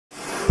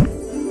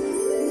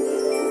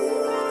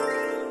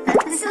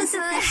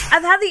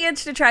I've had the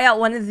itch to try out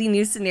one of the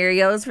new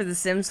scenarios for The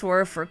Sims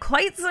 4 for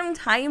quite some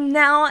time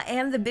now,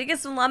 and the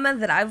biggest dilemma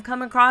that I've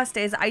come across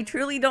is I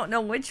truly don't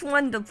know which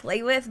one to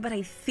play with, but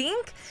I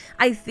think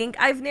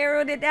I've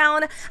narrowed it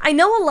down. I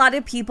know a lot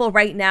of people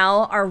right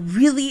now are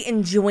really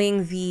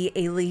enjoying the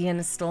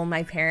Alien Stole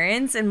My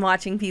Parents, and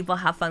watching people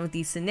have fun with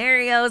these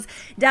scenarios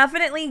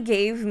definitely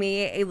gave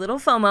me a little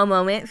FOMO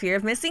moment, fear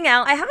of missing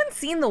out. I haven't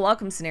seen the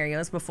welcome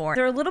scenarios before.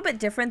 They're a little bit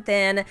different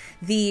than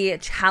the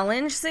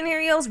challenge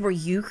scenarios where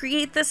you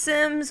create the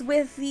Sims.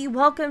 With the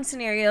welcome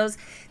scenarios,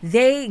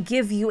 they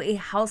give you a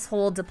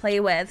household to play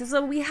with.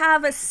 So we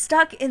have a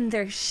Stuck in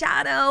Their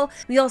Shadow,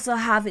 we also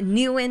have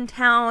New in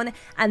Town,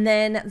 and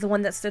then the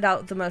one that stood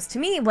out the most to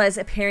me was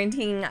a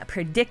parenting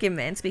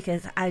predicament,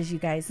 because as you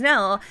guys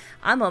know,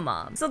 I'm a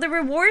mom. So the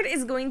reward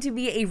is going to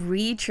be a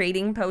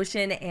retrading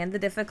potion, and the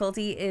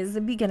difficulty is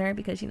a beginner,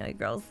 because you know,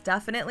 girls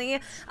definitely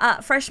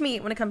fresh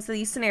meat when it comes to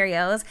these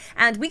scenarios.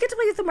 And we get to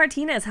play with the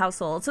Martinez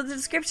household. So the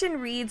description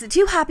reads,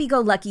 two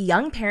happy-go-lucky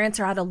young parents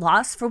are at a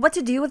loss for what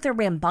to do with their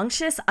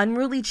rambunctious,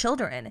 unruly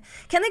children.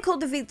 Can they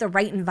cultivate the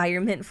right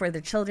environment for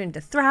their children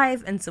to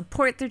thrive and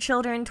support their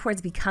children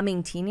towards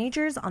becoming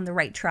teenagers on the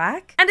right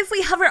track? And if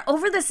we hover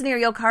over the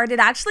scenario card, it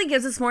actually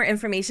gives us more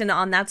information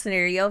on that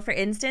scenario. For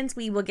instance,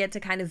 we will get to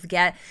kind of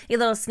get a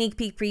little sneak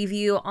peek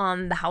preview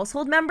on the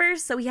household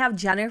members. So we have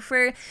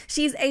Jennifer.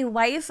 She's a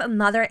wife, a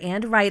mother,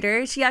 and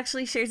writer. She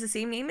actually shares the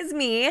same name as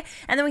me.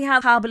 And then we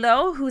have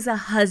Pablo, who's a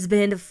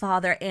husband,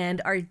 father,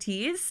 and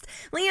artiste.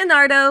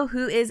 Leonardo,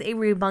 who is a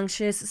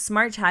rambunctious,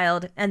 smart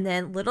child. And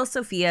then little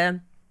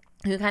Sofia,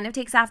 who kind of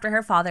takes after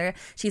her father.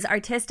 She's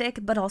artistic,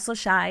 but also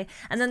shy.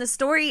 And then the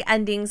story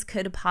endings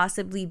could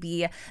possibly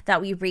be that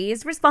we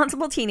raised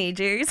responsible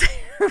teenagers,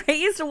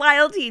 raised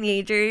wild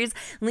teenagers,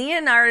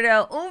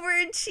 Leonardo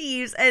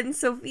overachieves and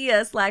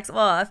Sofia slacks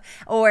off,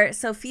 or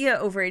Sofia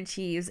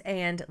overachieves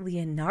and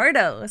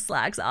Leonardo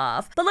slacks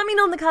off. But let me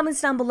know in the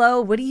comments down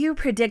below, what do you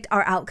predict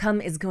our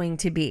outcome is going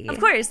to be? Of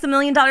course, the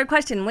million-dollar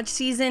question, which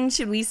season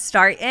should we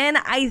start in?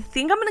 I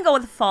think I'm gonna go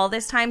with fall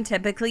this time.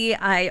 Typically,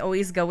 I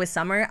always go with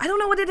summer. I don't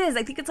know what it is.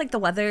 I think it's like the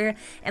weather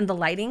and the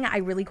lighting. I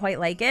really quite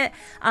like it.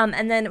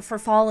 And then for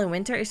fall and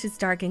winter, it's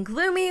just dark and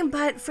gloomy.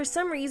 But for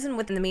some reason,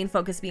 with the main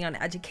focus being on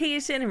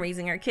education and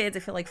raising our kids, I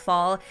feel like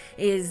fall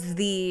is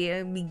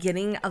the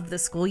beginning of the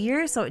school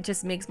year. So it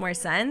just makes more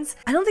sense.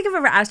 I don't think I've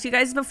ever asked you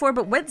guys before,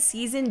 but what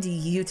season do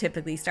you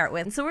typically start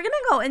with? So we're going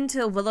to go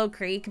into Willow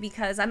Creek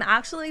because I'm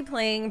actually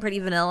playing pretty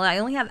vanilla. I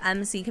only have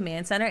MC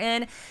Command Center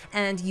in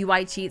and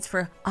UI cheats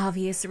for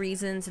obvious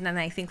reasons. And then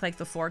I think like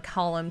the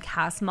 4-column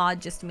cast mod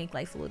just to make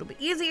life a little bit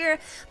easier.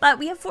 But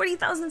we have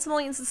 40,000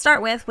 simoleons to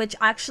start with, which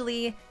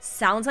actually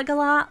sounds like a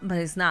lot, but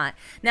it's not.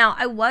 Now,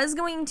 I was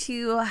going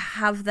to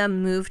have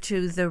them move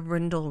to the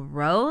Rindle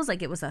Rose,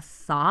 like it was a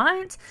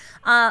thought,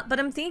 but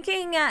I'm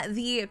thinking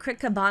the Crit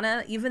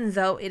Cabana, even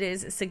though it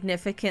is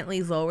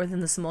significantly lower than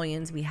the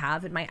simoleons we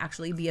have, it might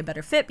actually be a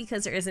better fit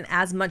because there isn't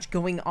as much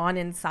going on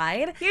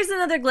inside. Here's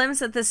another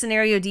glimpse at the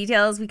scenario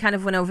details. We kind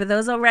of went over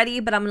those already,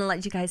 but I'm going to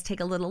let you guys take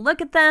a little look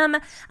at them.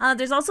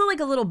 There's also like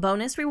a little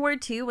bonus reward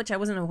too, which I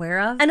wasn't aware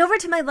of. And over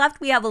to my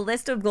left, we have a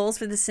list of goals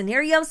for the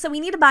scenario. So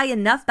we need to buy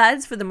enough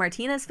beds for the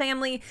Martinez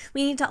family.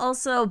 We need to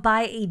also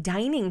buy a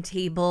dining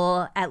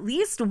table, at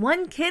least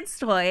one kid's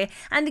toy,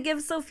 and to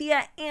give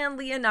Sofia and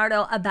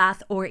Leonardo a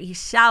bath or a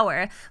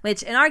shower,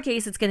 which in our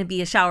case, it's going to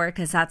be a shower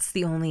because that's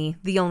the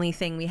only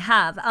thing we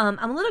have. I'm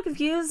a little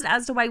confused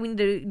as to why we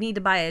need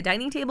to buy a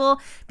dining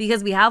table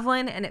because we have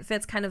one and it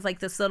fits kind of like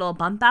this little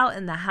bump out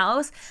in the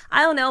house.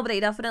 I don't know, but I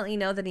definitely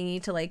know that I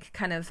need to like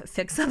kind of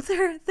fix up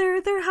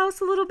their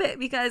house a little bit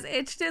because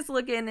it's just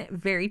looking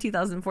very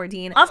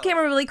 2014. Off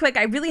camera really quick,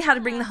 I really had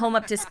to bring the home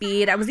up to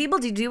speed. I was able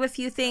to do a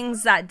few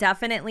things that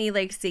definitely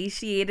like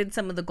satiated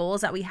some of the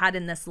goals that we had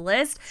in this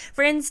list.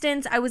 For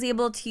instance, I was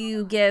able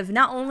to give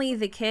not only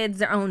the kids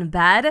their own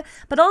bed,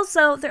 but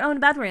also their own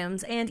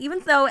bedrooms. And even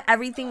though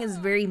everything is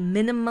very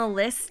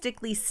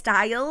minimalistically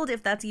styled,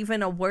 if that's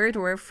even a word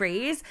or a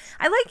phrase,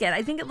 I like it.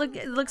 I think it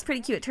looks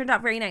pretty cute. It turned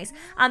out very nice.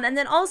 And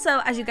then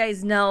also, as you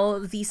guys know,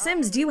 the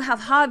Sims do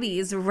have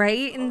hobbies,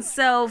 right? And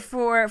so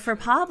for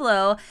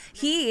Pablo,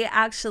 he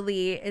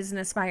actually is an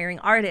aspiring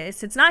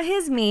artist. It's not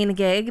his main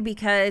gig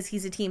because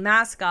he's a team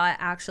mascot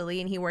actually,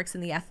 and he works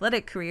in the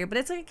athletic career, but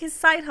it's like his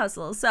side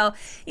hustle. So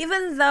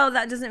even though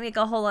that doesn't make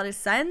a whole lot of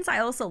sense, I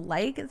also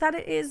like that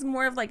it is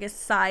more of like a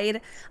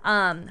side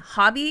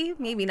hobby,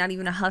 maybe not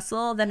even a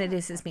hustle, than it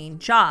is his main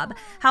job.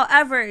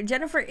 However,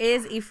 Jennifer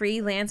is a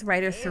freelance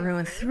writer through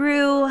and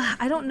through.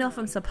 I don't know if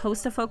I'm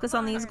supposed to focus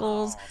on these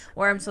goals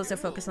or I'm supposed to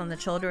focus on the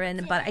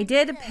children, but I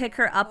did pick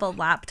her up a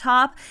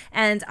laptop,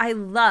 and I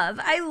love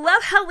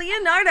love how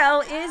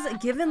Leonardo is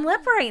giving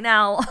lip right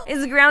now.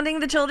 Is grounding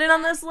the children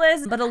on this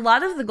list, but a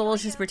lot of the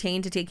goals just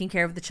pertain to taking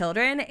care of the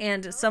children,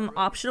 and some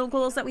optional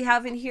goals that we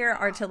have in here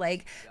are to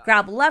like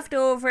grab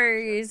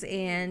leftovers,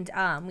 and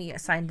we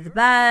assigned the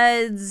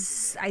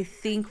beds. I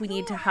think we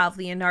need to have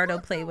Leonardo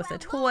play with a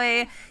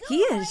toy. He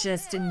is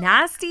just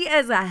nasty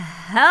as a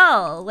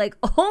hell. Like,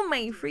 oh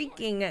my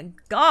freaking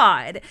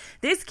god.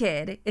 This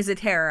kid is a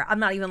terror. I'm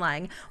not even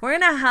lying. We're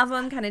gonna have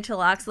him kind of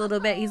chillax a little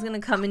bit. He's gonna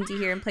come into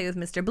here and play with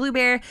Mr. Blue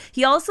Bear.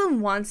 He also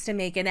wants to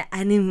make an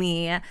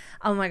enemy.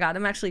 Oh my god,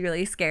 I'm actually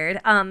really scared.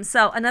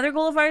 So another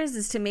goal of ours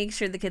is to make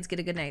sure the kids get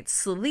a good night's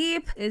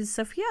sleep. Is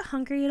Sophia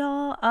hungry at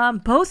all?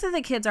 Both of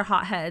the kids are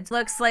hotheads.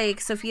 Looks like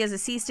Sophia's a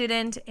C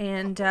student,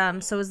 and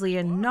so is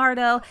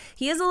Leonardo.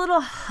 He is a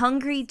little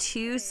hungry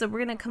too, so we're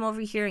gonna come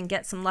over here and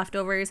get some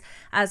leftovers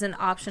as an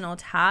optional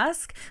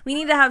task. We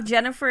need to have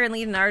Jennifer and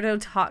Leonardo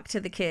talk to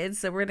the kids,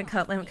 so we're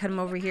gonna come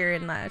over here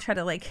and try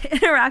to like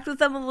interact with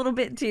them a little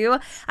bit too.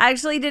 I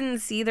actually didn't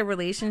see the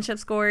relationship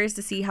scores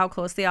to see how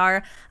close they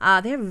are.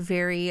 They have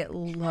very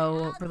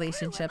low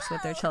relationships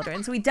with their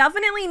children, so we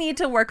definitely need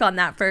to work on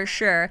that for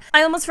sure.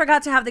 I almost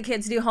forgot to have the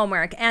kids do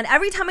homework, and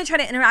every time I try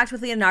to interact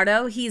with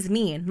Leonardo, he's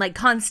mean, like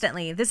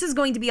constantly. This is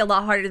going to be a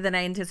lot harder than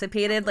I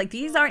anticipated. Like,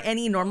 these aren't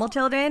any normal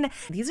children.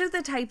 These are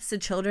the types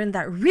of children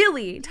that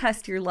really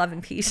test your love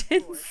and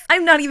patience.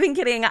 I'm not even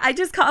kidding. I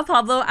just caught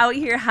Pablo out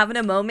here having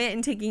a moment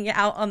and taking it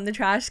out on the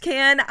trash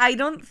can. I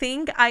don't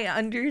think I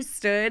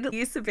understood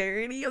the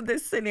severity of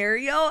this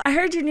scenario. I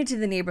heard you're new to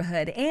the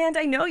neighborhood, and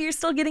I know you're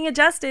still getting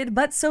adjusted,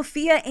 but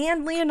Sofia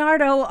and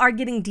Leonardo are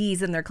getting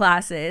D's in their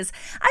classes.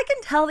 I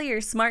can tell they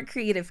are smart,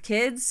 creative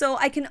kids, so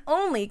I can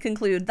only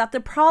conclude that the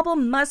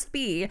problem must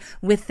be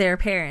with their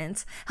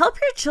parents. Help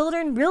your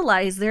children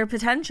realize their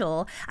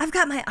potential. I've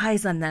got my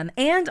eyes on them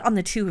and on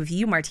the two of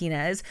you,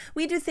 Martinez.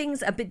 We do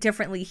things a bit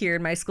differently here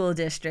in my school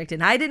district,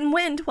 and I didn't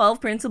win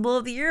 12 Principal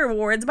of the Year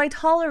awards by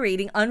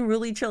tolerating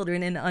unruly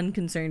children and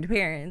unconcerned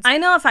parents. I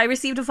know if I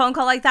received a phone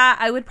call like that,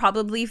 I would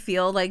probably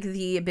feel like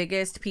the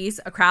biggest piece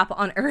of crap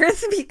on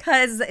earth,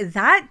 because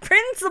that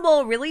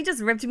principal really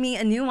just ripped me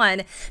a new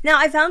one. Now,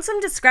 I found some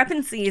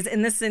discrepancies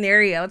in this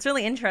scenario. It's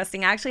really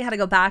interesting. I actually had to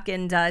go back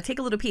and take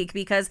a little peek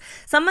because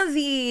some of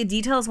the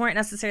details weren't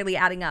necessarily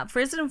adding up.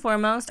 First and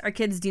foremost, our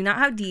kids do not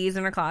have D's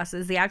in their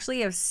classes. They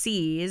actually have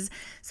C's,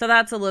 so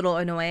that's a little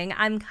annoying.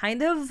 I'm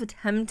kind of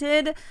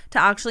tempted to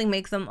actually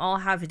make them all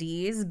have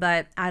D's,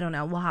 but I don't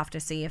know. We'll have to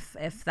see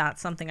if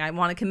that's something I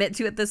want to commit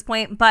to at this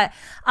point. But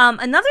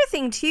another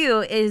thing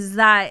too is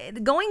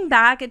that going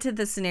back to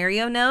the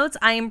scenario notes,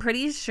 I am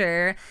pretty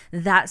sure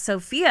that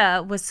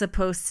Sofia was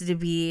supposed to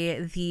be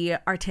the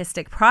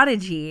artistic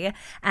prodigy,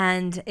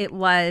 and it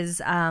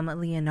was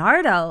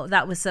Leonardo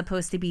that was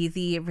supposed to be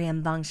the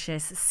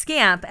rambunctious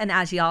scamp. And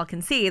as y'all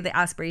can see, the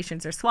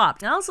aspirations are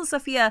swapped. And also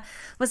Sofia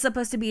was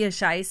supposed to be a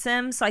shy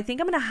sim, so I think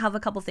I'm gonna have a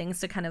couple things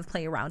to kind of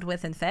play around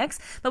with and fix.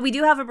 But we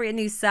do have a brand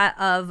new set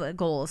of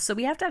goals, so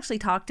we have to actually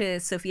talk to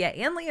Sofia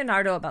and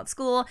Leonardo about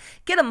school,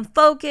 get them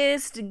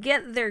focused,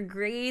 get their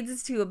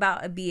grades to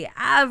about a B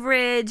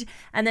average,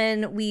 and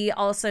then we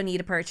also need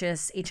to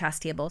purchase a chess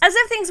table. As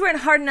if things weren't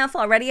hard enough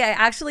already, I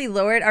actually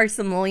lowered our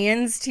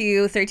simoleons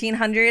to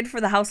 $1,300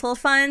 for the household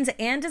funds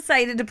and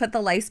decided to put the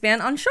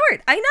lifespan on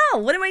short. I know,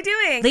 what am I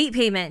doing? Late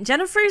payment.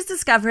 Jennifer's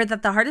discovered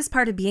that the hardest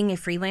part of being a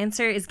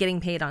freelancer is getting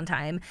paid on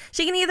time.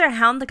 She can either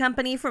hound the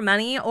company for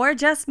money or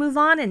just move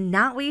on and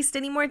not waste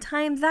any more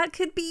time that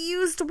could be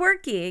used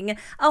working.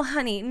 Oh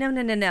honey, no.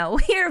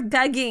 We are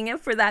begging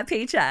for that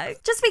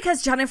paycheck. Just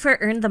because Jennifer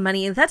earned the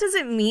money, that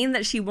doesn't mean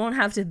that she won't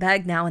have to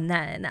beg now and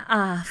then.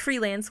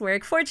 Freelance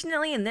work.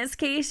 Fortunately, in this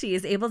case, she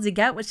is able to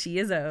get what she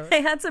is owed. I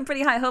had some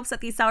pretty high hopes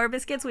that these sour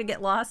biscuits would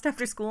get lost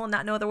after school and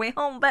not know their way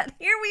home, but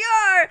here we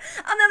are!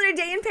 Another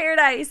day in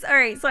paradise.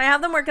 Alright, so I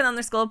have them working on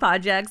their school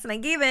projects, and I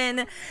gave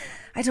in.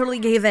 I totally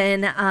gave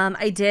in.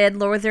 I did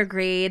lower their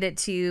grade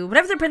to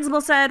whatever the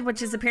principal said,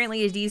 which is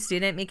apparently a D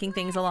student, making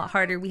things a lot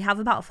harder. We have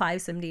about 5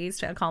 sim days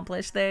to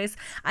accomplish this.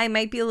 I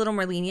might be a little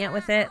more lenient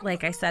with it.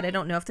 Like I said, I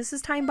don't know if this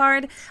is time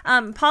barred.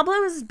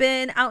 Pablo has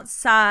been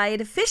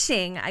outside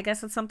fishing. I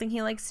guess that's something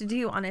he likes to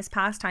do on his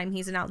pastime.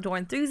 He's an outdoor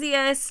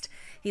enthusiast.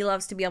 He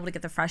loves to be able to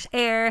get the fresh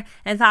air.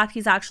 In fact,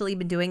 he's actually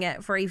been doing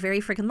it for a very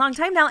freaking long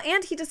time now,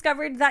 and he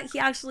discovered that he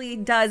actually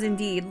does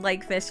indeed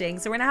like fishing.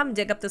 So we're gonna have him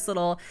dig up this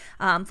little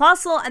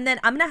fossil, and then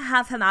I'm gonna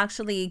have him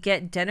actually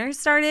get dinner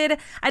started.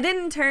 I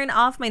didn't turn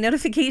off my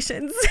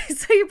notifications,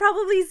 so you're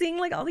probably seeing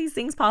like all these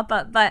things pop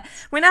up, but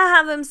we're gonna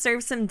have him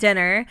serve some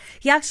dinner.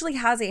 He actually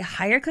has a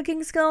higher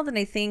cooking skill than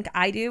I think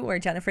I do or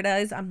Jennifer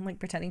does. I'm like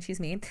pretending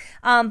she's me.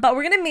 But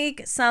we're gonna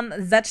make some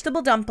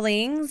vegetable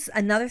dumplings.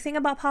 Another thing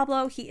about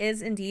Pablo, he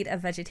is indeed a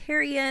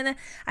vegetarian.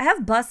 I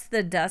have Bust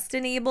the Dust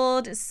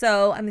enabled,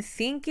 so I'm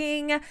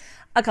thinking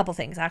a couple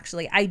things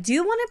actually. I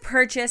do want to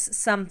purchase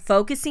some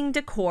focusing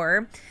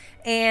decor,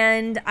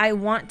 and I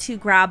want to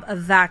grab a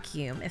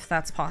vacuum if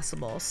that's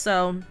possible.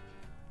 So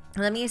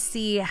Let me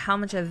see how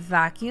much a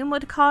vacuum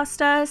would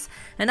cost us.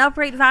 An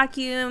upright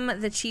vacuum,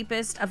 the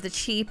cheapest of the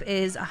cheap,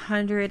 is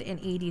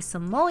 180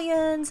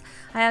 simoleons.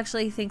 I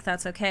actually think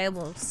that's okay.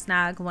 We'll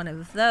snag one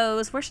of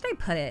those. Where should I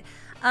put it?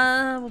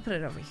 We'll put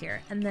it over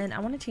here. And then I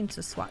want to change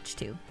the swatch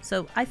too.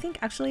 So I think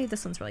actually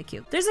this one's really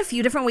cute. There's a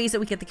few different ways that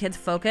we get the kids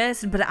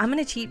focused, but I'm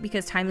going to cheat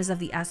because time is of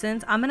the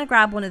essence. I'm going to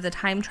grab one of the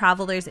Time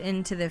Travelers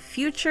into the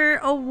Future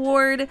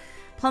Award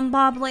plumb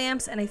bob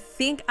lamps, and I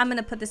think I'm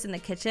gonna put this in the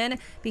kitchen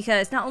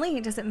because not only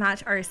does it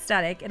match our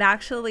aesthetic, it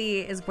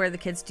actually is where the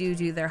kids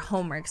do their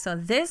homework. So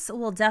this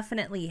will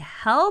definitely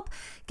help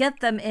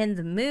get them in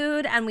the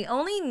mood, and we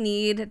only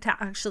need to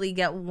actually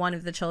get one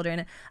of the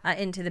children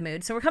into the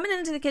mood. So we're coming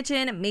into the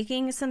kitchen,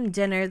 making some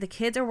dinner. The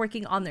kids are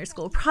working on their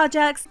school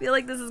projects. I feel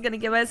like this is gonna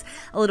give us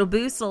a little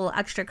boost, a little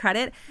extra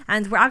credit,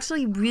 and we're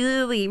actually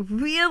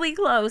really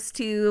close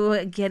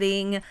to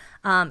getting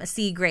a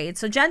C grade.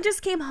 So Jen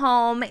just came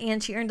home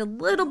and she earned a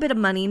little bit of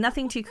money,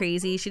 nothing too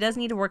crazy. She does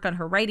need to work on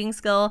her writing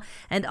skill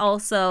and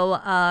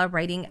also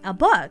writing a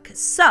book.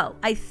 So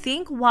I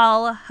think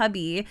while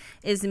hubby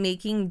is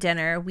making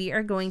dinner, we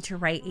are going to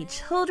write a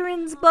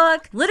children's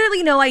book.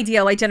 Literally no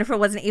idea why Jennifer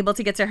wasn't able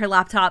to get to her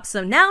laptop.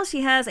 So now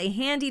she has a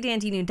handy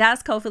dandy new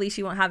desk. Hopefully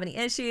she won't have any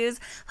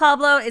issues.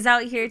 Pablo is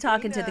out here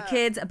talking to the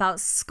kids about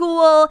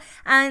school,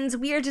 and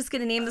we are just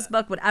going to name this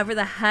book whatever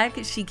the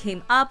heck she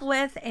came up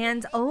with.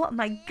 And oh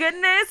my goodness,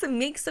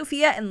 make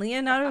Sofia and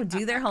Leonardo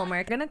do their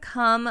homework. I'm gonna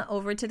come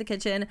over to the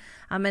kitchen.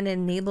 I'm gonna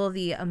enable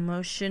the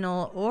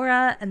emotional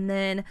aura, and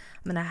then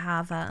I'm gonna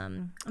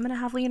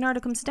have Leonardo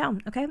come sit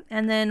down, okay?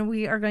 And then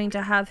we are going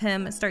to have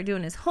him start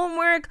doing his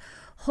homework.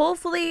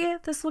 Hopefully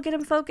this will get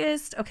him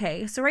focused.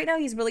 Okay, so right now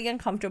he's really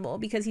uncomfortable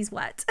because he's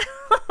wet.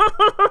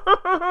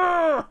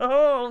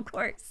 Oh, of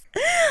course.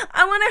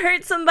 I want to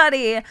hurt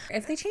somebody.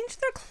 If they change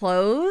their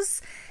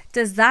clothes,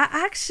 does that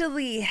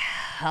actually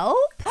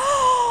help?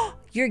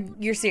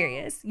 You're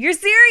serious. You're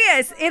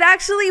serious. It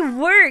actually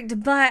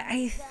worked, but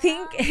I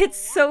think it's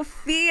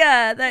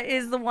Sofia that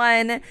is the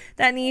one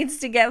that needs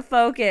to get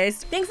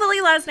focused.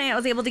 Thankfully, last night I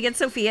was able to get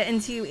Sofia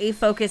into a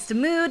focused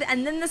mood,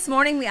 and then this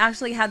morning we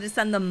actually had to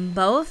send them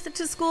both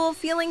to school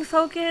feeling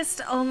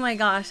focused. Oh my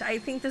gosh, I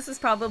think this is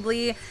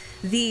probably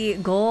the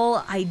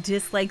goal I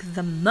dislike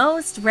the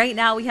most. Right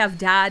now we have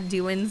Dad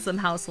doing some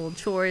household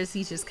chores.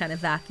 He's just kind of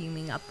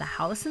vacuuming up the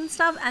house and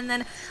stuff, and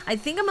then I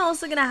think I'm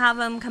also gonna have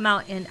him come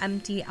out and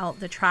empty out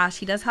the trash.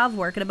 He does have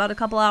work in about a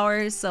couple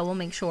hours, so we'll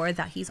make sure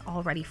that he's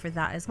all ready for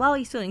that as well.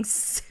 He's feeling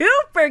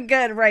super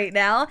good right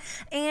now,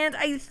 and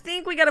I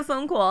think we got a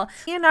phone call.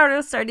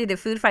 Leonardo started a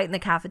food fight in the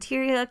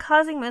cafeteria,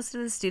 causing most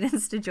of the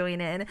students to join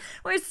in.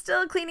 We're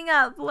still cleaning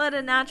up. What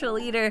a natural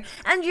eater.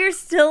 And you're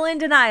still in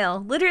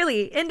denial.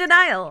 Literally in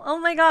denial. Oh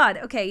my god.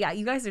 Okay, yeah,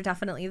 you guys are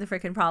definitely the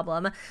freaking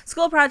problem.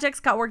 School projects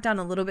got worked on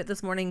a little bit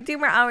this morning. 2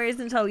 more hours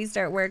until we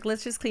start work.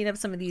 Let's just clean up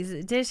some of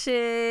these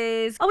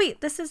dishes. Oh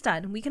wait, this is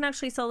done. We can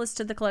actually sell this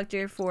to the collector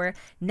for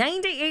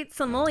 98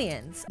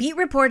 simoleons. Beat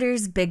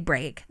reporter's big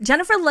break.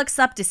 Jennifer looks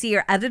up to see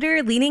her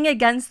editor leaning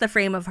against the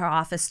frame of her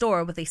office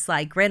door with a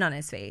sly grin on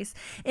his face.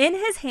 In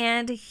his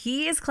hand,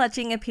 he is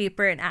clutching a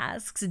paper and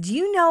asks, "Do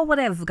you know what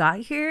I've got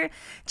here?"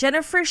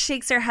 Jennifer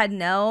shakes her head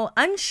no,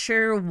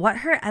 unsure what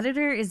her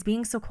editor is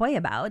being so coy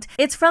about.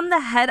 It's from the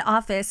head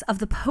office of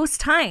the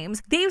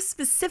Post-Times. They've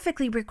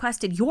specifically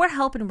requested your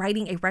help in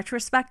writing a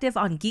retrospective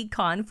on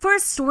GeekCon for a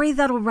story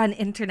that'll run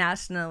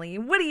internationally.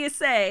 What do you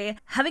say?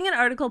 Having an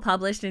article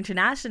published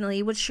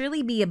internationally would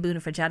surely be a boon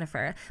for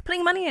Jennifer,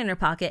 putting money in her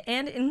pocket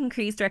and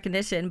increased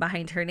recognition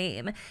behind her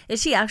name.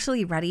 Is she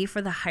actually ready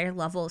for the higher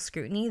level of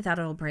scrutiny that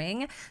it'll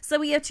bring? So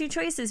we have 2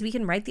 choices. We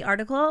can write the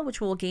article, which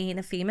will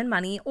gain fame and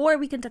money, or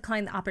we can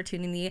decline the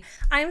opportunity.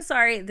 I'm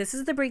sorry, this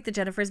is the break that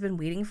Jennifer's been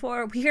waiting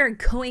for. We are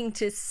going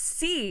to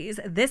seize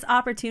this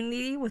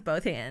opportunity with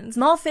both hands.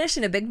 Small fish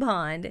in a big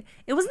pond.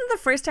 It wasn't the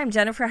first time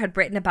Jennifer had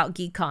written about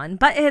GeekCon,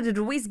 but it had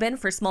always been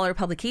for smaller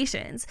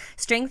publications.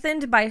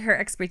 Strengthened by her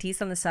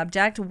expertise on the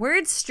subject,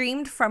 words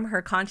streamed from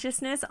her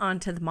consciousness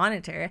onto the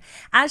monitor.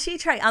 As she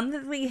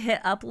triumphantly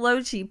hit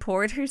upload, she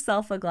poured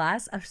herself a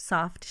glass of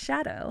soft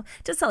shadow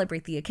to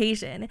celebrate the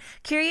occasion.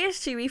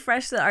 Curious, she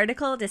refreshed the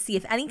article to see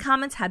if any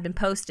comments had been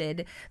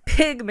posted.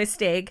 Big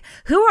mistake.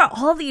 Who are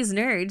all these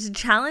nerds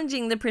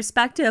challenging the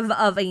perspective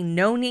of a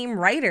no-name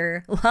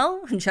writer?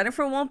 Well,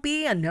 Jennifer won't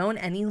be unknown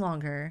any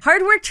longer.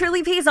 Hard work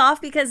truly pays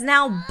off because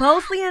now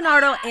both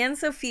Leonardo and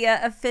Sofia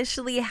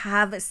officially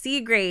have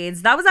C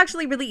grades. That was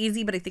actually really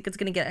easy, but I think it's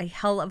going to get a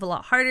hell of a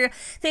lot harder.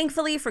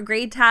 Thankfully, for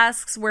grade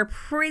tasks, we're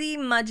pretty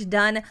much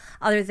done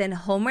other than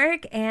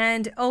homework.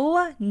 And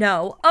oh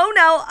no,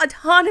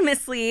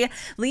 autonomously,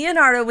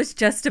 Leonardo was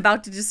just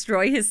about to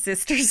destroy his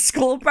sister's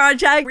school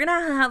project. We're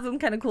gonna have him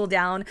kind of cool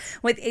down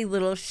with a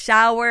little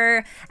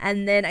shower,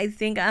 and then I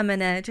think I'm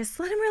gonna just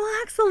let him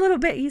relax a little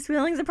bit. He's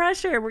feeling the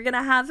pressure. We're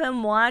gonna have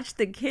him watch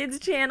the kids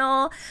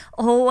channel.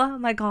 Oh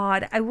my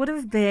god, I would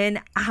have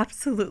been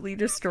absolutely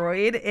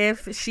destroyed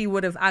if she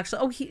would have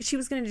actually, she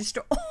was gonna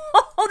destroy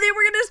they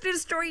were gonna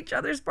destroy each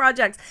other's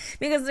projects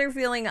because they're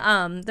feeling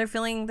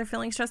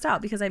stressed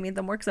out because I made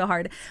them work so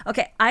hard.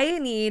 Okay, I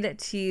need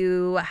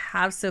to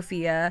have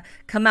Sophia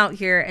come out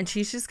here and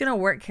she's just gonna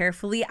work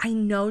carefully. I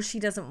know she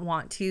doesn't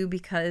want to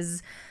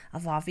because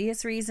of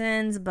obvious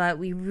reasons, but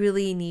we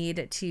really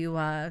need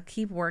to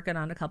keep working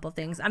on a couple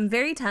things. I'm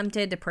very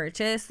tempted to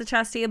purchase the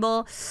chess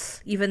table,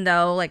 even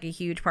though like a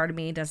huge part of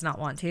me does not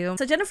want to.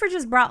 So Jennifer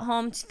just brought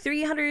home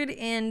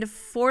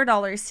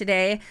 $304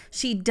 today.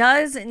 She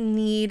does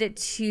need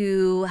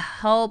to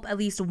help at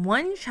least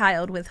one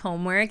child with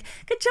homework.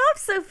 Good job,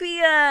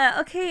 Sophia.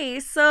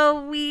 Okay,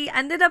 so we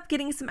ended up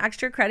getting some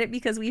extra credit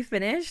because we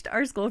finished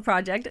our school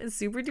project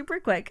super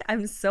duper quick.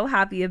 I'm so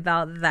happy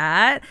about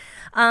that.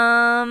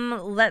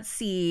 Let's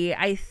see.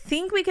 I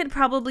think we could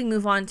probably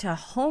move on to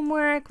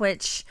homework,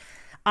 which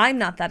I'm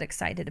not that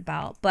excited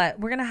about, but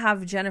we're going to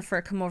have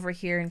Jennifer come over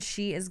here and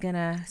she is going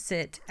to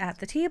sit at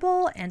the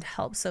table and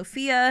help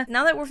Sophia.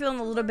 Now that we're feeling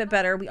a little bit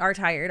better, we are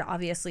tired,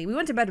 obviously. We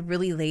went to bed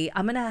really late.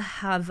 I'm going to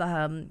have,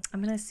 I'm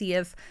going to see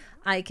if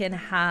I can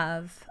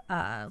have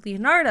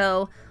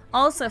Leonardo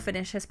also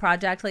finish his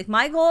project. Like,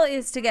 my goal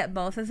is to get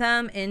both of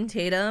them in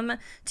Tatum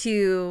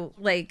to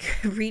like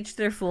reach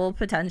their full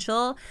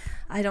potential.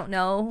 I don't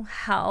know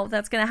how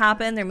that's gonna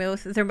happen.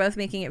 They're both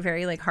making it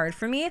very like hard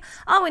for me.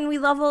 Oh, and we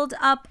leveled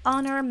up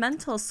on our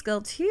mental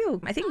skill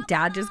too. I think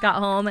Dad just got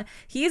home.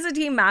 He's a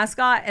team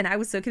mascot and I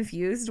was so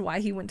confused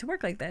why he went to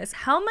work like this.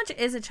 How much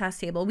is a chess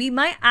table? We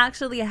might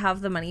actually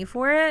have the money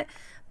for it,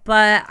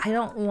 but I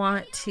don't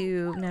want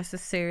to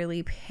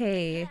necessarily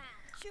pay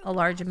a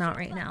large amount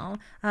right now.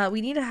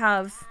 We need to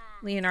have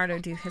Leonardo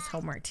do his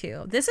homework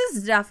too. This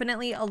is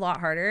definitely a lot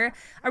harder.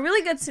 A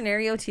really good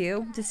scenario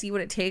too to see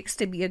what it takes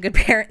to be a good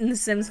parent in The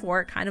Sims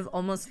 4. It kind of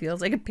almost feels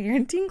like a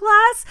parenting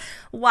class.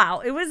 Wow,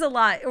 it was a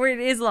lot, or it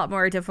is a lot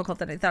more difficult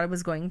than I thought it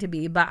was going to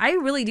be, but I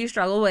really do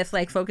struggle with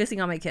like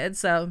focusing on my kids,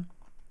 so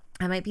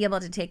I might be able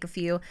to take a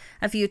few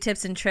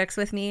tips and tricks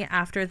with me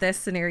after this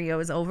scenario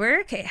is over.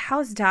 Okay,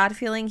 how's Dad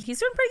feeling? He's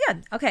doing pretty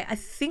good. Okay, I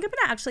think I'm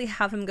gonna actually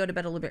have him go to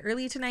bed a little bit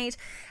early tonight.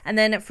 And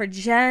then for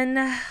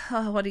Jen,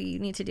 what do you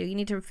need to do? You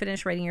need to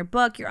finish writing your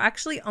book. You're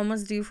actually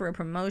almost due for a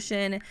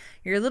promotion.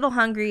 You're a little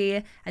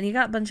hungry and you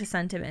got a bunch of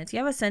sentiments. You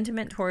have a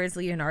sentiment towards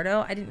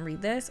Leonardo. I didn't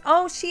read this.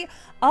 Oh, she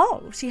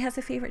has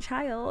a favorite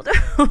child.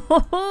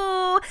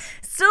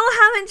 Still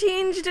haven't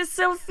changed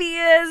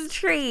Sophia's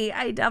trait.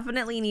 I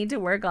definitely need to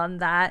work on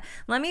that.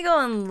 Let me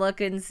go and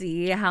look and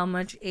see how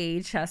much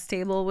a chess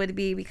table would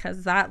be,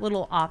 because that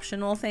little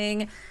optional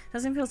thing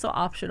doesn't feel so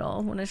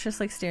optional when it's just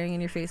like staring in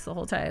your face the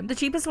whole time. The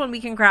cheapest one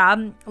we can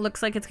grab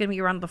looks like it's gonna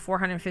be around the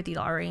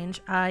 $450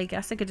 range. I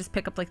guess I could just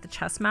pick up like the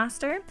Chess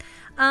Master.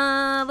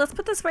 Let's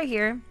put this right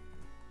here.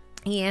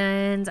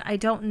 And I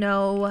don't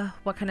know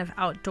what kind of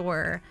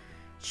outdoor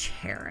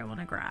chair I want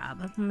to grab.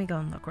 Let me go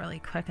and look really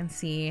quick and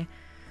see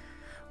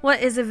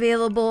what is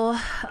available.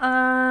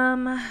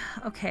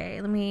 Okay,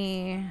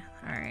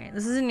 all right,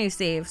 this is a new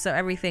save, so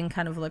everything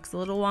kind of looks a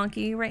little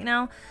wonky right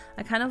now.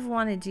 I kind of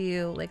want to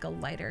do like a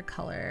lighter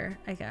color,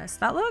 I guess.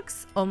 That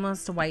looks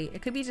almost white.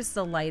 It could be just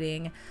the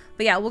lighting.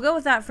 But yeah, we'll go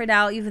with that for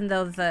now, even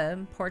though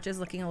the porch is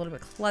looking a little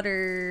bit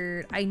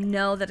cluttered. I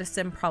know that a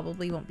sim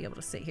probably won't be able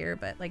to sit here,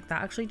 but like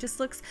that actually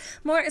just looks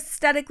more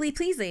aesthetically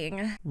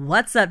pleasing.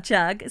 What's up,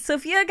 Chuck?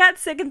 Sophia got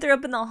sick and threw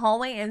up in the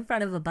hallway in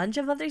front of a bunch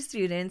of other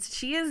students.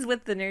 She is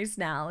with the nurse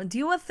now.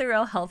 Do a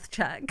thorough health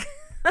check.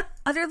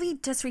 Utterly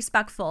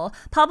disrespectful.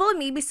 Pablo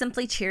may be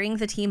simply cheering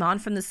the team on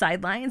from the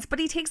sidelines, but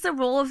he takes the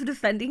role of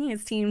defending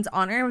his team's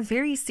honor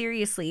very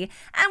seriously.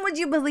 And would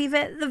you believe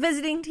it? The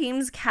visiting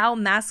team's cow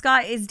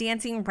mascot is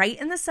dancing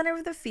right in the center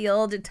of the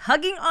field,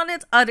 tugging on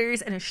its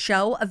udders in a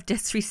show of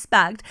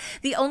disrespect.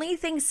 The only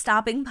thing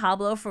stopping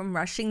Pablo from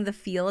rushing the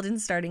field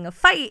and starting a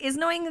fight is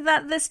knowing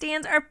that the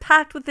stands are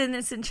packed with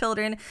innocent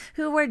children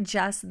who were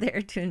just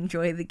there to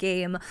enjoy the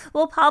game.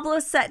 Will Pablo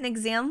set an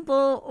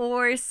example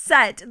or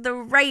set the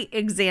right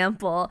example?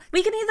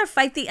 We can either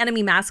fight the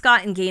enemy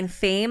mascot and gain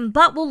fame,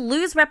 but we'll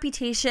lose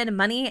reputation,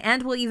 money,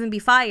 and we'll even be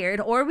fired,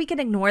 or we can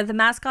ignore the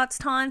mascot's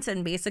taunts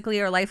and basically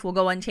our life will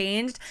go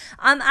unchanged.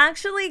 I'm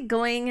actually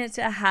going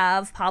to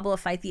have Pablo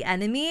fight the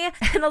enemy,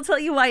 and I'll tell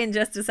you why in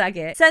just a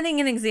second.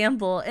 Setting an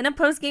example, in a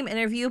post-game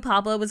interview,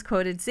 Pablo was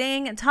quoted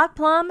saying, "Talk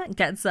plum,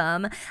 get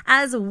some."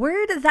 As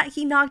word that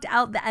he knocked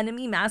out the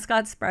enemy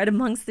mascot spread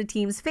amongst the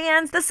team's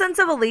fans, the sense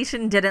of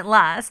elation didn't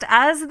last,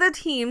 as the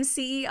team's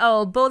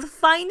CEO both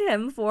fined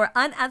him for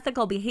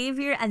unethical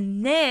behavior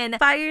and then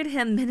fired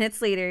him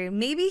minutes later.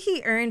 Maybe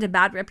he earned a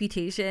bad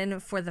reputation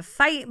for the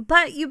fight,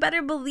 but you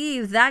better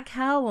believe that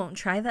cow won't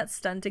try that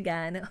stunt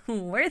again.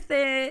 Worth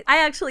it. I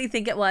actually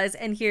think it was,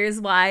 and here's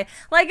why.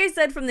 Like I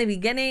said from the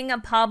beginning,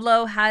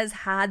 Pablo has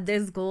had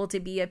this goal to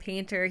be a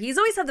painter. He's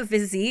always had the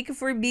physique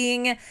for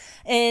being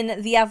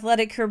in the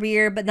athletic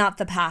career, but not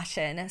the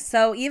passion.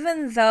 So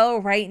even though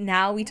right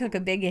now we took a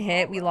big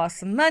hit, we lost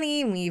some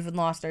money, we even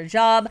lost our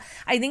job,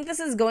 I think this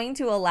is going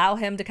to allow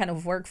him to kind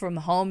of work from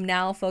from home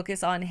now,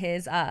 focus on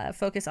his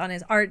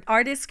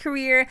artist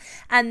career,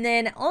 and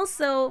then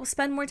also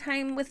spend more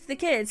time with the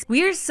kids.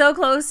 We are so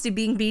close to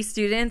being B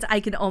students.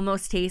 I can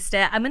almost taste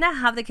it. I'm gonna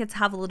have the kids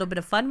have a little bit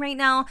of fun right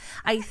now.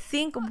 I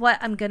think what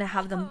I'm gonna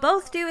have them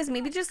both do is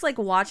maybe just like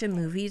watch a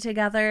movie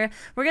together.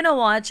 We're gonna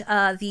watch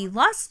the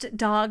Lost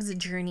Dog's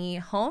Journey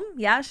Home.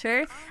 Yeah,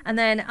 sure. And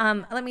then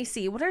let me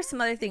see, what are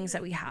some other things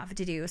that we have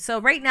to do? So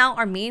right now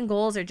our main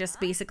goals are just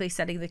basically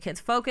setting the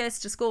kids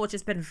focused to school, which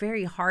has been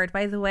very hard,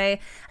 by the way,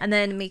 and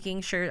then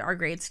making sure our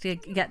grades to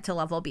get to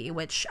level B,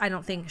 which I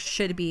don't think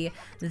should be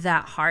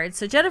that hard.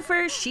 So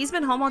Jennifer, she's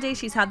been home all day.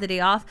 She's had the day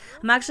off.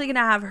 I'm actually gonna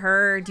have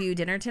her do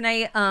dinner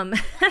tonight.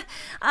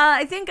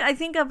 I think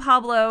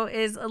Pablo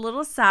is a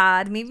little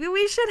sad. Maybe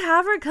we should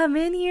have her come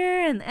in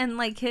here and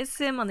like kiss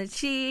him on the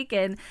cheek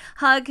and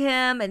hug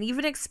him and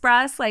even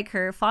express like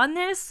her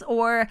fondness.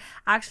 Or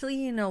actually,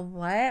 you know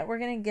what? We're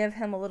gonna give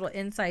him a little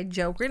inside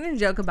joke. We're gonna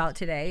joke about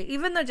today.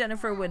 Even though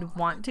Jennifer would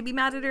want to be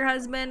mad at her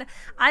husband,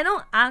 I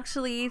don't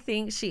actually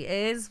think she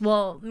is.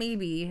 Well,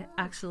 maybe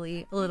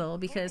actually a little,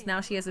 because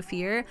now she has a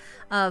fear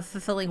of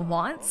fulfilling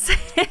wants.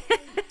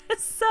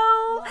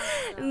 So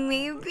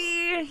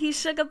maybe he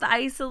shook up the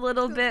ice a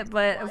little bit,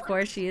 but of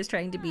course she is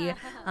trying to be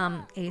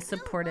a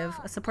supportive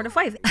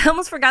wife. I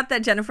almost forgot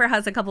that Jennifer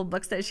has a couple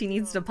books that she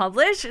needs to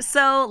publish.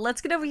 So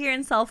let's get over here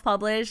and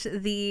self-publish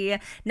the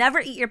Never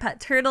Eat Your Pet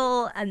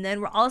Turtle, and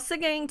then we're also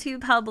going to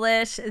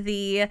publish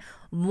the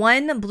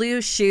One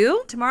Blue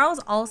Shoe. Tomorrow's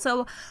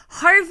also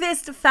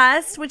Harvest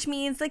Fest, which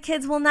means the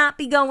kids will not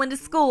be going to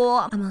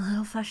school. I'm a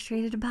little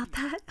frustrated about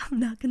that. I'm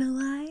not gonna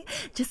lie.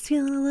 Just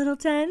feeling a little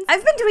tense.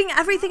 I've been doing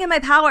everything in my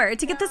power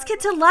to get this kid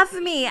to love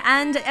me,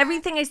 and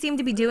everything I seem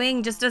to be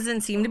doing just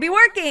doesn't seem to be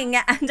working.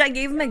 And I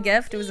gave him a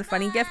gift. It was a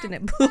funny gift, and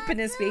it blew up in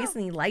his face,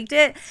 and he liked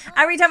it.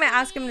 Every time I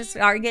ask him to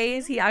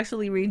stargaze, he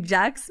actually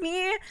rejects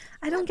me.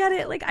 I don't get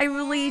it. Like, I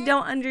really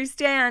don't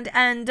understand.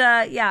 And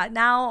yeah,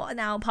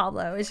 now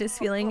Pablo is just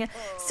feeling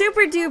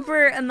super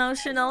duper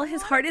emotional.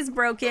 His heart is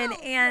broken,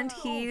 and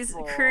he's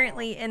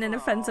currently in an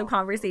offensive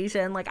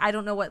conversation. Like, I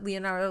don't know what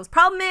Leonardo's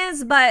problem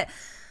is, but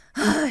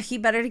he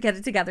better to get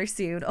it together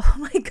soon. Oh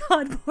my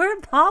god,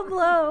 poor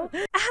Pablo.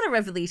 I had a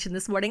revelation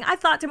this morning. I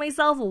thought to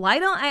myself, why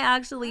don't I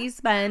actually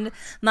spend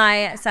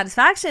my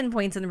satisfaction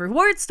points in the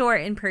reward store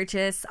and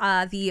purchase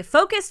the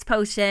focused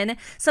potion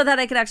so that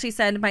I could actually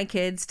send my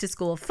kids to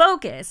school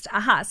focused.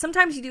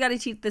 Sometimes you do gotta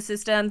cheat the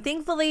system.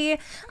 Thankfully,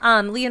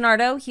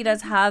 Leonardo, he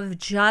does have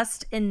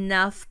just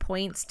enough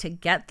points to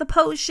get the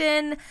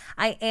potion.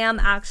 I am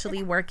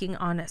actually working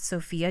on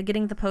Sofia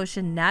getting the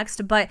potion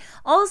next, but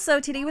also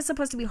today was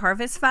supposed to be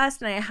Harvest Fest,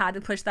 and I had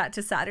to push that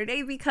to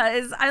Saturday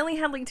because I only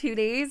had like 2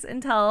 days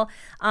until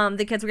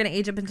the kids were gonna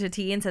age up into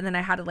teens, and then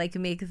I had to like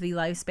make the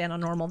lifespan on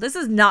normal. This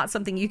is not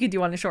something you could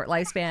do on a short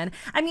lifespan.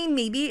 I mean,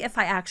 maybe if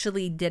I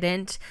actually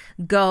didn't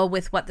go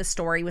with what the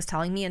story was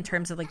telling me in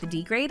terms of like the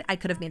D grade, I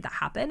could have made that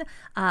happen.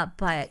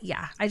 But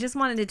yeah, I just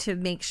wanted to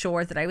make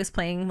sure that I was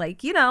playing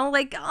like, you know,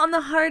 like on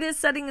the hardest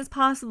setting as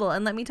possible.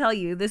 And let me tell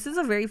you, this is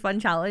a very fun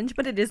challenge,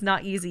 but it is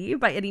not easy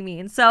by any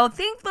means. So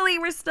thankfully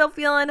we're still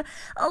feeling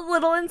a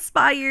little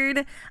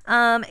inspired.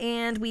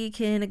 And we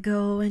can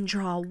go and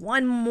draw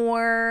one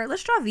more.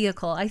 Let's draw a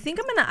vehicle. I think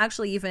I'm gonna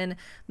actually even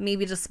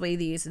maybe display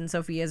these in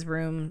Sophia's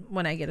room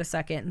when I get a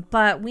second,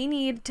 but we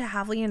need to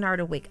have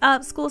Leonardo wake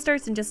up. School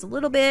starts in just a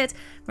little bit.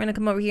 We're gonna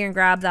come over here and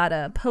grab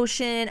that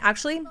potion.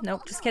 Actually,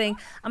 nope, just kidding.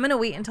 I'm gonna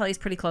wait until he's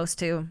pretty close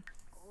to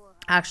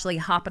actually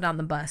hopping on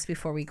the bus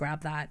before we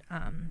grab that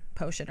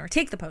potion, or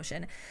take the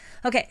potion.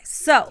 Okay,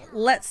 so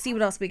let's see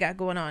what else we got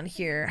going on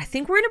here. I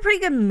think we're in a pretty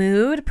good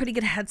mood, pretty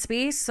good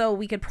headspace, so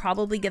we could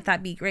probably get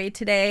that B grade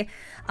today.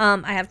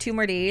 I have 2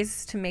 more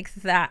days to make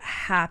that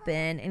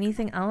happen.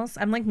 Anything else?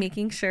 I'm like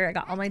making sure I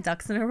got all my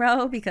ducks in a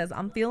row because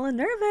I'm feeling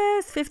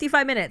nervous.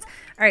 55 minutes.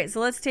 All right, so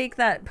let's take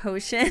that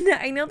potion.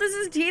 I know this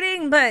is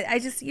cheating, but I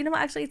just, you know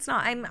what, actually it's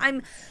not.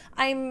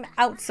 I'm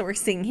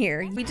outsourcing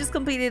here. We just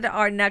completed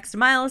our next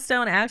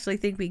milestone. I actually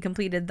think we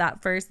completed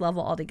that first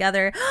level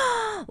altogether.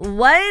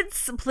 What?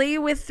 Play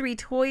with 3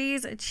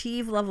 toys,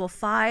 achieve level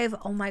 5.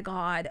 Oh my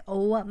god.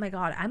 Oh my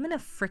god. I'm gonna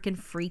freaking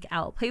freak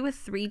out. Play with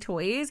 3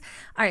 toys.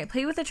 All right,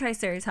 play with the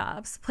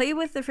Triceratops. Play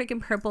with the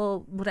freaking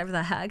purple, whatever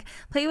the heck.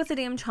 Play with the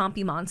damn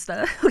chompy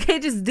monster. Okay,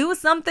 just do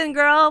something,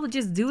 girl.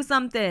 Just do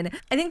something.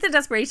 I think the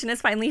desperation has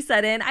finally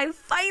set in. I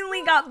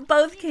finally got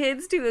both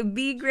kids to a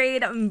B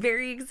grade. I'm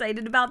very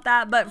excited about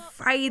that, but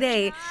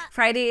Friday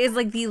is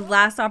like the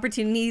last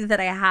opportunity that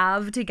I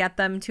have to get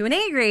them to an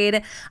A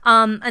grade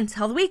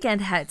until the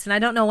weekend hits, and I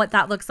don't know what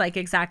that looks like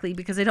exactly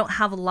because I don't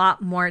have a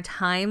lot more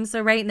time.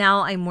 So right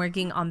now I'm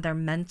working on their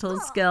mental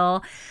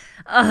skill.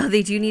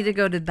 They do need to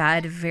go to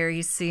bed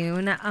very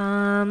soon.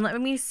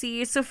 Let me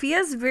see.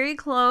 Sophia's very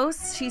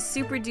close. She's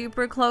super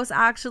duper close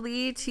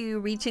actually to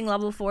reaching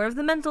level 4 of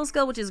the mental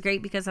skill, which is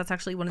great because that's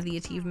actually one of the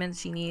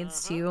achievements she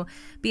needs to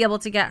be able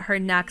to get her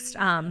next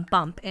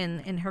bump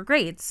in her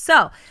grades.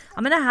 So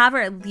I'm gonna have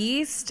her at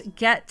least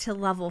get to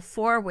level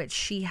 4, which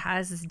she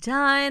has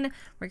done.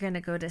 We're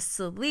gonna go to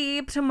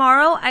sleep.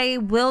 Tomorrow I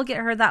will get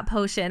her that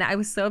potion. I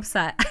was so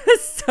upset. I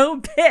was so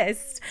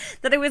pissed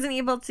that I wasn't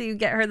able to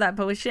get her that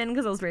potion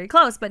because I was very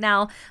close, but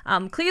now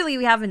clearly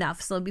we have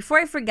enough. So before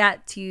I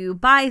forget to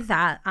buy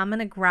that, I'm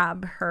gonna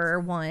grab her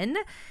one.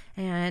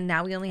 And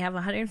now we only have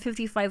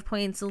 155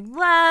 points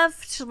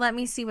left. Let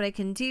me see what I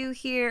can do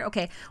here.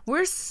 Okay,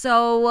 we're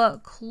so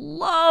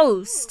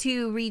close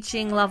to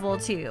reaching level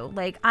 2.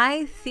 Like,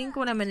 I think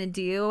what I'm going to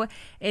do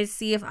is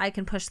see if I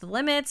can push the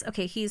limits.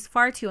 Okay, he's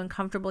far too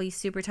uncomfortable. He's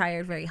super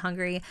tired, very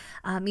hungry.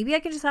 Maybe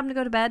I can just have him to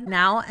go to bed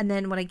now. And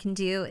then what I can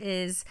do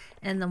is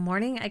in the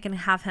morning, I can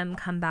have him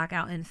come back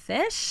out and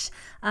fish.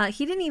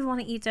 He didn't even want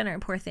to eat dinner,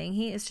 poor thing.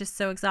 He is just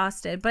so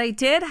exhausted. But I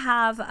did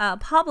have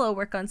Pablo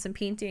work on some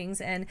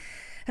paintings, and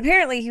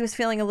apparently he was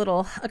feeling a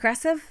little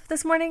aggressive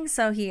this morning,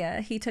 so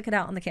he took it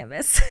out on the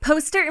canvas.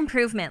 Poster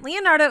improvement.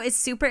 Leonardo is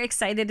super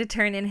excited to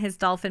turn in his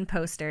dolphin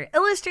poster.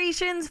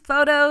 Illustrations,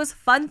 photos,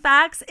 fun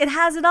facts, it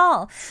has it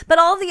all. But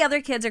all the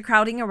other kids are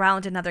crowding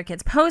around another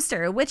kid's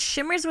poster, which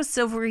shimmers with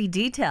silvery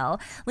detail.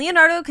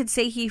 Leonardo could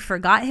say he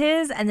forgot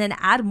his and then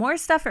add more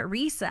stuff at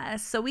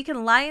recess, so we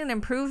can lie and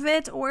improve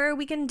it, or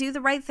we can do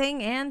the right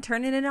thing and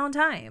turn it in on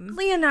time.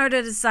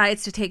 Leonardo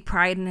decides to take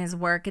pride in his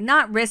work and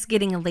not risk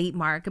getting a late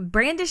mark.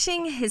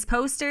 Brandishing his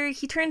poster,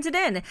 he turns it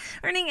in,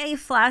 earning a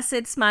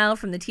flaccid smile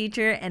from the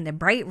teacher and a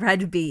bright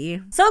red bee.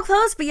 So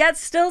close, but yet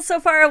still so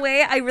far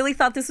away. I really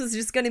thought this was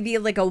just going to be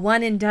like a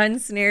one and done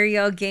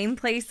scenario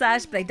gameplay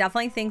sesh, but I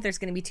definitely think there's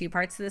going to be 2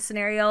 parts to this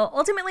scenario,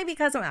 ultimately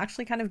because I'm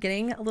actually kind of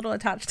getting a little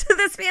attached to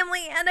this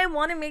family and I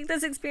want to make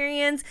this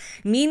experience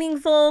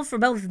meaningful for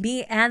both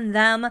me and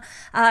them.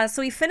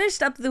 So we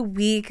finished up the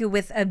week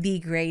with a B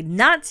grade.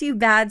 Not too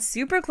bad,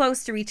 super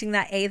close to reaching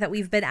that A that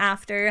we've been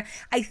after.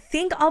 I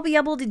think I'll be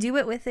able to do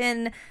it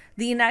within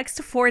the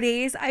next 4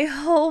 days. I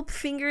hope,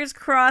 fingers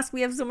crossed.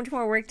 We have so much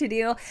more work to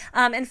do.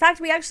 In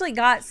fact, we actually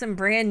got some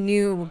brand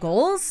new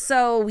goals.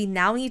 So we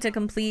now need to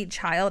complete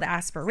child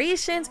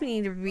aspirations. We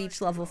need to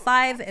reach level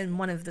 5 in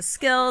one of the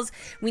skills.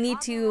 We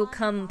need to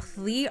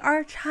complete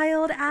our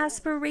child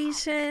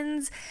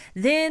aspirations.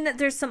 Then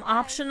there's some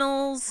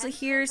optionals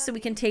here. So we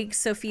can take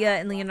Sofia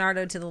and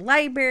Leonardo to the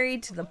library,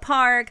 to the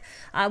park.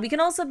 We can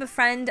also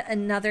befriend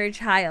another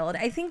child.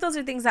 I think those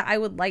are things that I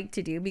would like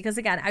to do because,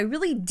 again, I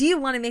really do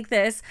want to make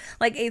this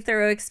like a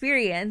thorough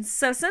experience.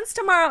 So since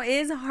tomorrow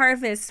is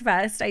Harvest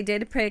Fest, I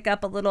did pick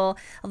up a little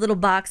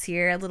box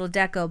here, a little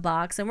deco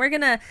box, and we're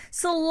gonna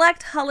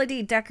select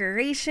holiday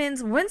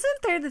decorations.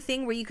 Wasn't there the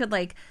thing where you could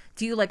like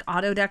do like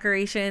auto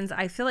decorations?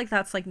 I feel like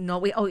that's like, no,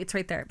 wait, oh, it's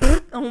right there.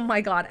 Oh my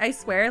god, I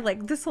swear,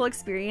 like this whole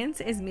experience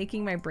is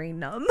making my brain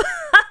numb.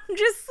 I'm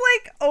just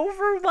like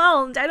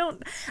overwhelmed. I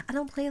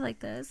don't play like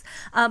this.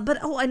 But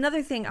oh,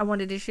 another thing I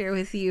wanted to share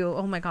with you.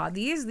 Oh my god,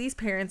 these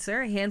parents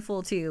are a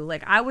handful too.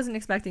 Like I wasn't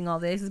expecting all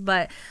this,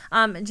 but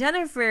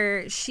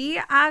Jennifer, she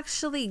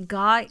actually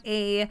got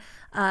a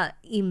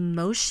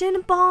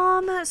emotion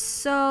bomb.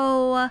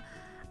 So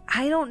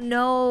I don't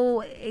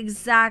know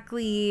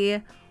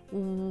exactly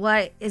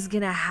what is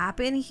gonna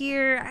happen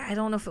here. I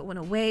don't know if it went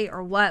away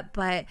or what,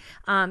 but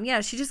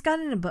yeah, she just got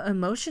an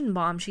emotion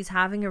bomb. She's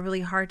having a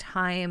really hard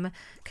time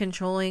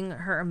controlling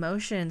her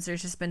emotions.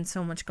 There's just been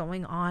so much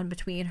going on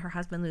between her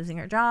husband losing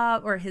her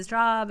job or his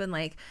job and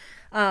like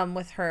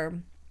with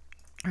her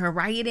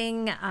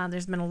writing.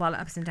 There's been a lot of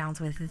ups and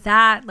downs with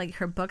that. Like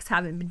her books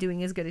haven't been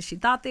doing as good as she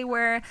thought they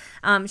were.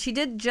 She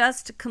did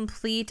just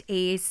complete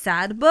a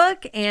sad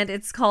book and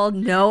it's called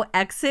No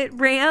Exit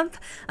Ramp.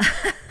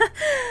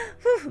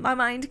 My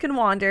mind can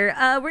wander.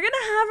 We're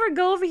gonna have her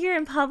go over here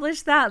and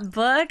publish that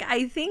book.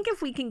 I think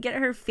if we can get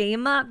her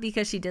fame up,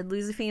 because she did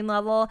lose a fame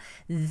level,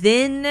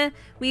 then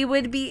we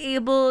would be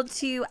able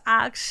to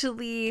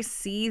actually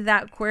see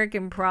that quirk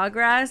in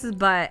progress.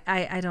 But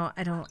I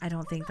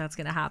don't think that's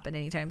gonna happen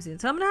anytime soon.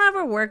 So I'm gonna have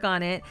her work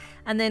on it,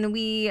 and then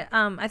we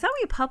I thought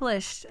we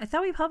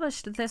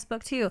published this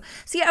book too.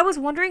 See, I was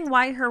wondering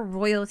why her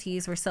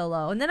royalties were so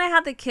low, and then I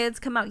had the kids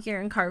come out here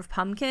and carve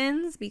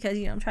pumpkins because,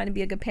 you know, I'm trying to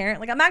be a good parent.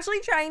 Like I'm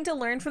actually trying to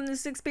learn from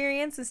this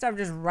experience instead of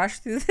just rush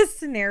through this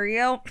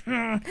scenario.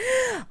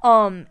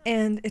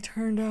 And it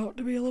turned out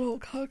to be a little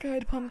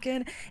cockeyed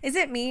pumpkin. Is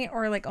it me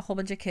or like a whole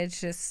bunch of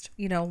kids just,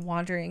 you know,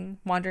 wandering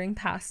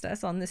past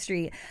us on the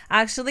street?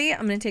 Actually,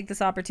 I'm gonna take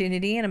this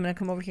opportunity and I'm gonna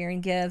come over here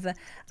and give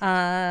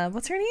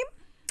what's her name?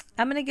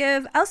 I'm gonna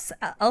give Elsa,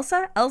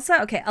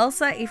 okay,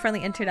 Elsa a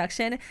friendly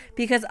introduction,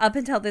 because up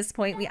until this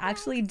point we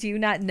actually do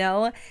not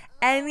know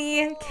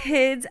any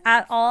kids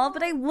at all.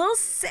 But I will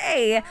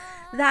say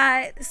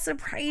that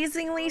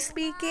surprisingly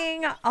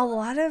speaking, a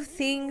lot of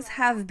things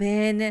have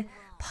been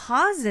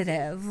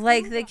positive.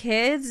 Like the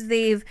kids,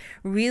 they've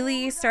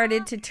really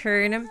started to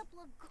turn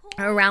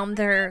around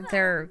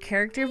their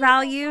character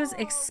values,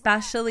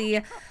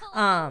 especially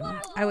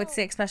I would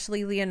say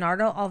especially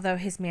Leonardo, although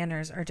his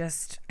manners are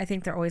just, I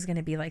think they're always going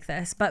to be like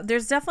this, but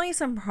there's definitely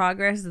some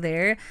progress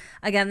there.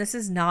 Again, this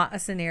is not a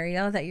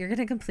scenario that you're going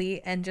to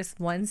complete in just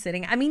one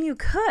sitting. I mean, you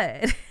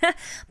could,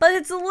 but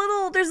there's a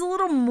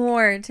little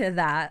more to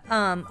that.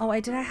 Oh,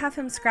 did I have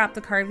him scrap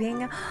the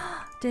carving?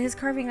 Did his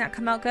carving not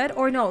come out good?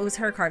 Or no, it was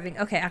her carving.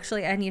 Okay,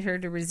 actually, I need her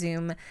to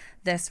resume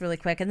this really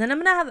quick. And then I'm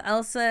going to have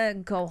Elsa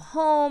go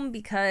home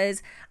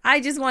because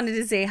I just wanted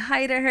to say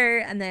hi to her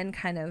and then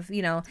kind of,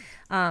 you know,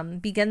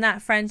 begin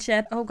that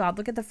friendship. Oh God,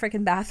 look at the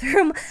freaking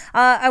bathroom.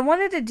 I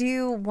wanted to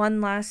do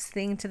one last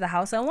thing to the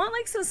house. I want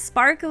like some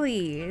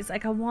sparklies.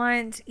 Like I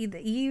want either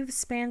Eve,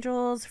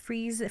 spandrels,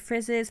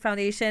 frizzes,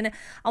 foundation.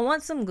 I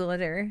want some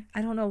glitter.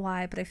 I don't know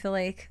why, but I feel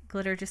like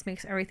glitter just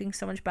makes everything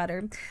so much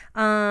better.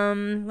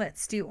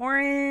 Let's do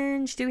orange.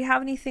 Do we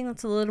have anything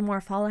that's a little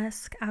more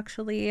fall-esque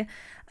actually?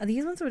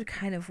 These ones would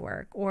kind of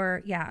work,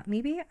 or yeah,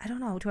 maybe, I don't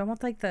know. Do I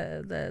want like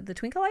the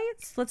twinkle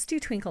lights? Let's do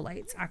twinkle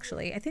lights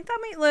actually. I think that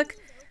might look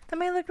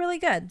really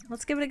good.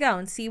 Let's give it a go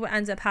and see what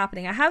ends up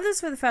happening. I have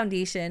this for the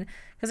foundation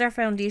because our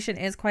foundation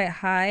is quite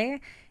high.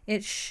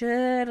 It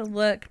should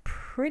look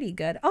pretty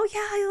good. Oh yeah,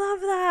 I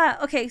love that.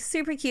 Okay,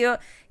 super cute.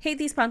 Hate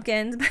these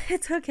pumpkins, but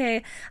it's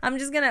okay. I'm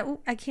just gonna,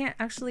 I can't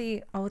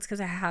actually, oh, it's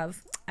because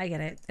I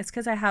get it. It's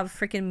because I have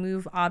freaking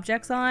move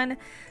objects on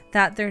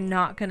that they're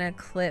not gonna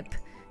clip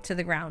to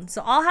the ground.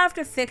 So I'll have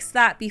to fix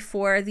that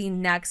before the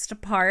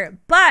next part.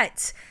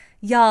 But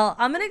y'all,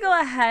 I'm gonna go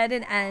ahead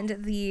and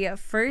end the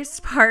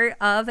first part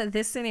of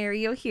this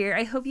scenario here.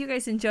 I hope you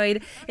guys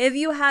enjoyed. If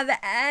you have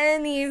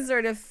any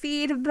sort of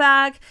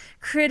feedback,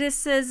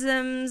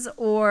 criticisms,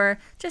 or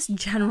just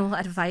general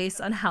advice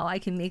on how I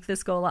can make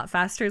this go a lot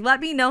faster,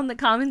 let me know in the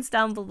comments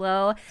down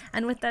below.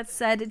 And with that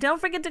said,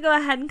 don't forget to go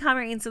ahead and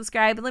comment and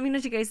subscribe. Let me know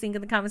what you guys think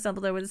in the comments down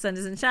below where the sun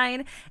doesn't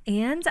shine.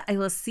 And I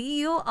will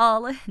see you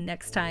all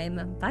next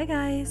time. Bye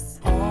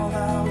guys. All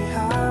that we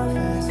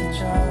have is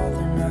each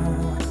other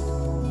now.